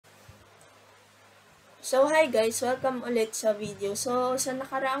So, hi guys! Welcome ulit sa video. So, sa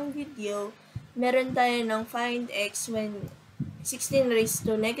nakaraang video, meron tayo ng find x when 16 raised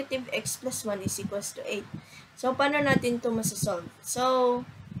to negative x plus 1 is equals to 8. So, paano natin ito masasolve? So,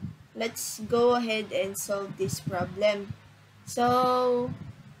 let's go ahead and solve this problem. So,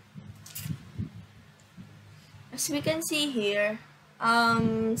 as we can see here,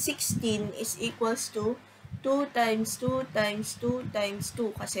 16 is equals to 2 times 2 times 2 times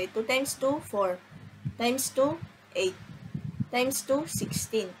 2. Kasi 2 times 2, 4. Times 2, 8. Times 2,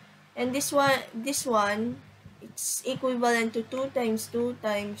 16. And this one, it's equivalent to 2 times 2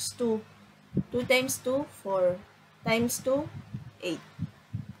 times 2. 2 times 2, 4. Times 2, 8.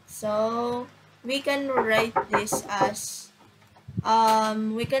 So, we can write this as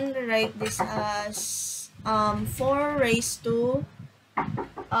 4 raised to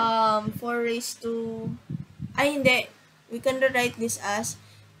 4 raised to hindi. We can write this as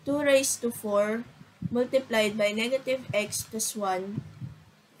 2 raised to 4 multiplied by negative x plus 1,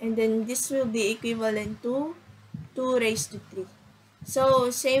 and then this will be equivalent to 2 raised to 3. So,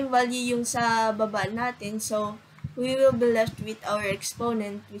 same value yung sa baba natin. So, we will be left with our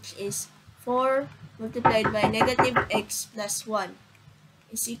exponent, which is 4 multiplied by negative x plus 1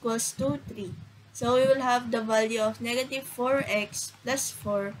 is equals to 3. So, we will have the value of negative 4x plus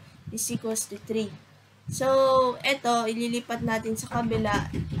 4 is equals to 3. So, eto, ililipat natin sa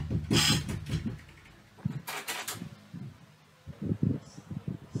kabila.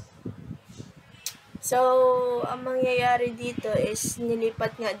 So, ang mangyayari dito is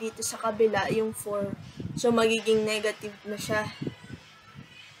nilipat nga dito sa kabila yung 4. So, magiging negative na siya.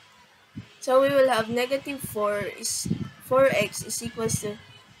 So, we will have negative 4x is equals to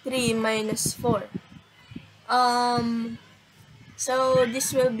 3 minus 4. So,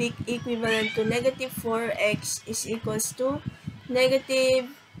 this will be equivalent to negative 4x is equals to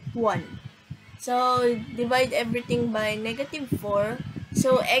negative 1. So, divide everything by negative 4.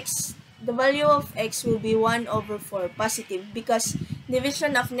 So, the value of x will be 1 over 4, positive, because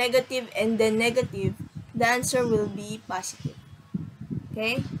division of negative and then negative, the answer will be positive.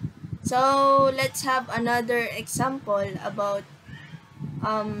 Okay? So, let's have another example about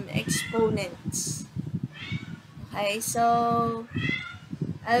exponents. Okay, so,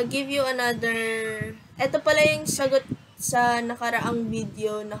 I'll give you another, ito pala yung sagot sa nakaraang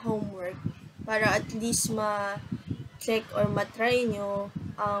video na homework, para at least ma-check or ma-try nyo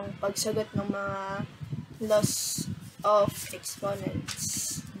ang pagsagot ng mga laws of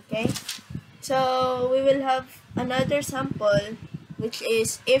exponents. Okay? So, we will have another sample, which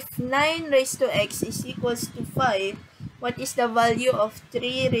is, if 9 raised to x is equals to 5, what is the value of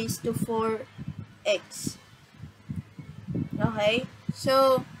 3 raised to 4x? Okay?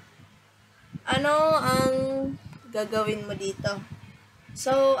 So, ano ang gagawin mo dito?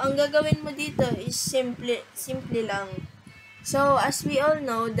 So, ang gagawin mo dito is simple lang. So, as we all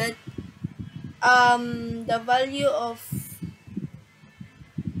know that the value of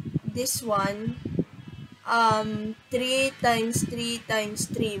this one, 3 times 3 times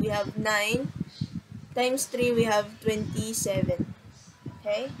 3, we have 9. Times 3, we have 27.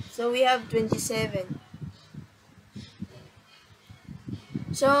 Okay? So, we have 27.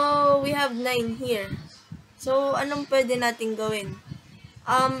 So, we have 9 here. So, anong pwede natin gawin?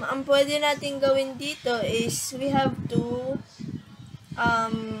 Ang pwede natin gawin dito is we have to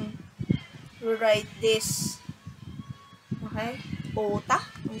write this. Okay? Puta,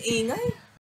 ang ingay.